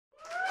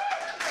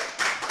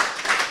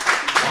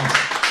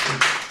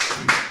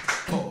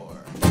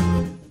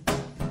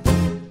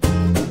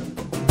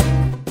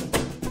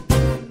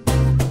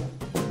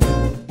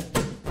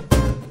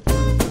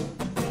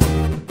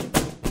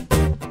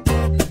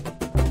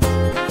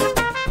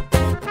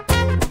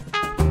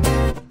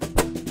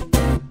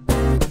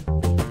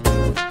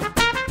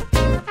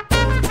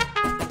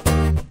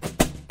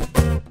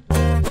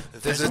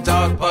There's a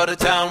dark part of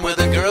town where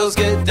the girls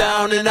get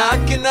down, and I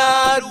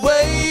cannot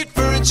wait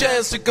for a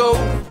chance to go.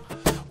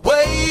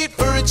 Wait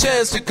for a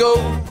chance to go.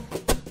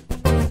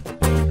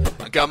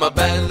 I got my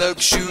bad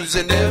luck shoes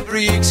and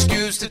every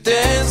excuse to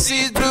dance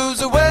these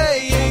blues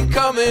away. Ain't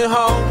coming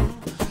home,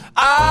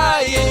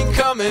 I ain't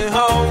coming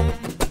home.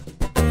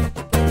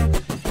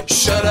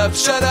 Shut up,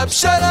 shut up,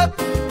 shut up.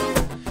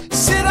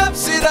 Sit up,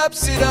 sit up,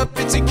 sit up.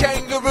 It's a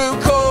kangaroo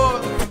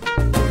court,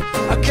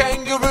 a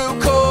kangaroo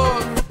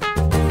court.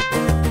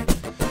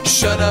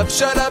 Shut up,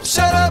 shut up,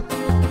 shut up.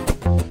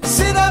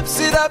 Sit up,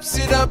 sit up,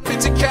 sit up.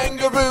 It's a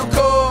kangaroo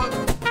court,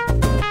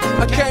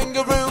 a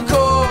kangaroo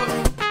court.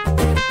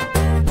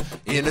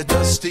 In a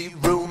dusty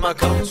room I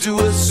come to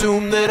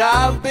assume that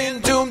I've been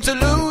doomed to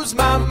lose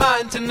my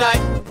mind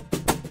tonight.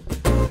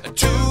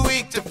 Too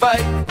weak to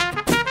fight,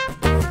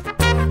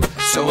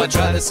 so I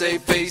try to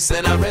save face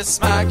and I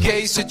rest my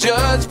case. The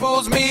judge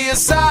pulls me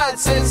aside,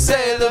 says,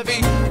 "C'est la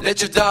vie,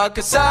 let your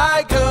darker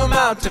side come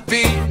out to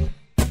feed."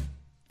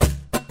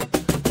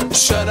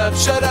 Shut up,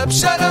 shut up,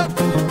 shut up.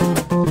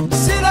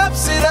 Sit up,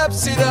 sit up,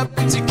 sit up.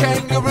 It's a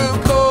kangaroo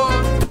court,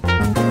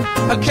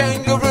 a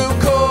kangaroo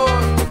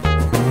court.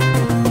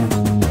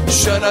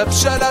 Shut up,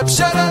 shut up,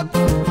 shut up.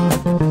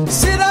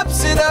 Sit up,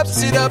 sit up,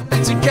 sit up.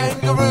 It's a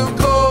kangaroo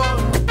court,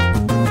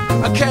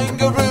 a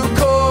kangaroo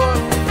court.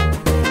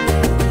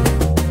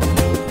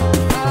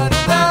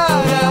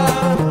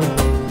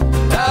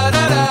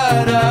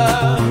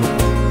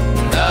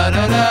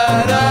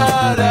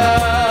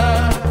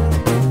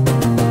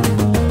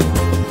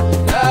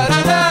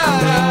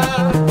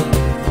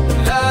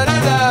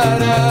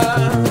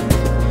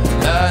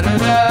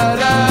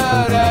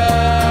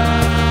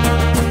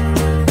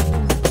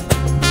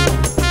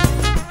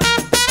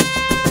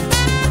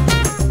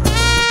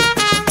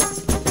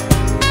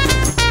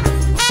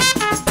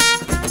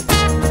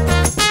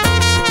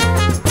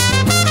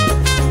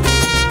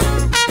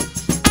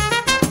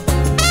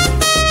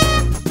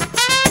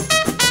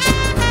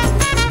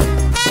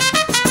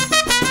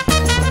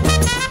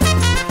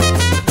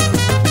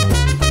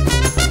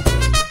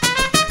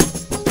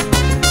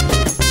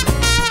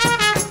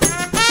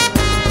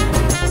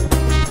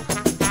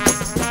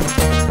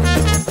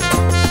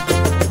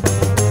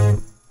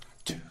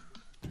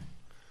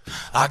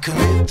 I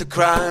commit the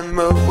crime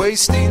of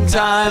wasting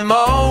time,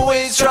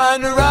 always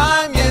trying to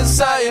rhyme. Yes,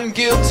 I am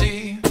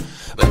guilty,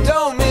 but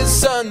don't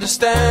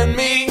misunderstand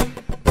me.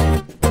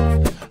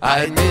 I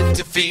admit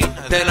defeat,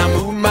 then I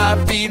move my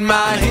feet.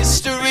 My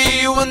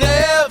history will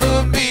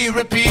never be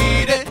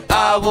repeated.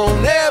 I will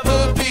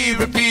never be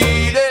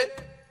repeated.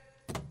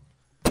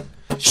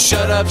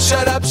 Shut up,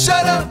 shut up,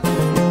 shut up.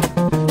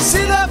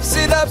 Sit up,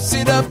 sit up,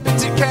 sit up.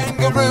 It's a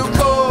kangaroo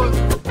court,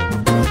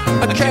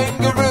 a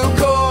kangaroo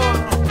court.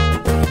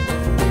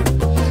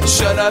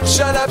 Shut up,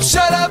 shut up,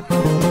 shut up.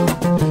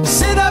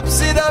 Sit up,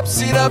 sit up,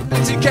 sit up.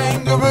 It's a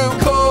kangaroo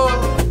court,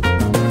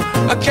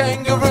 a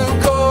kangaroo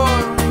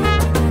court.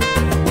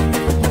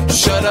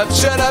 Shut up,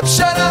 shut up,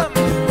 shut up.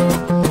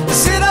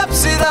 Sit up,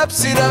 sit up,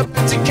 sit up.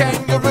 It's a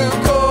kangaroo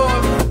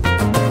court,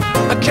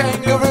 a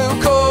kangaroo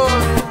court.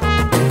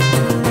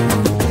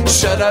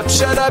 Shut up,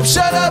 shut up,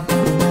 shut up.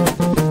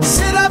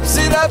 Sit up,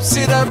 sit up,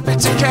 sit up.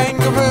 It's a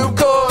kangaroo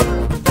court,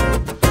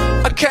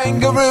 a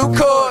kangaroo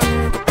court.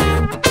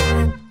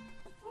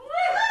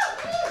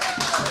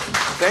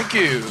 Thank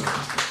you.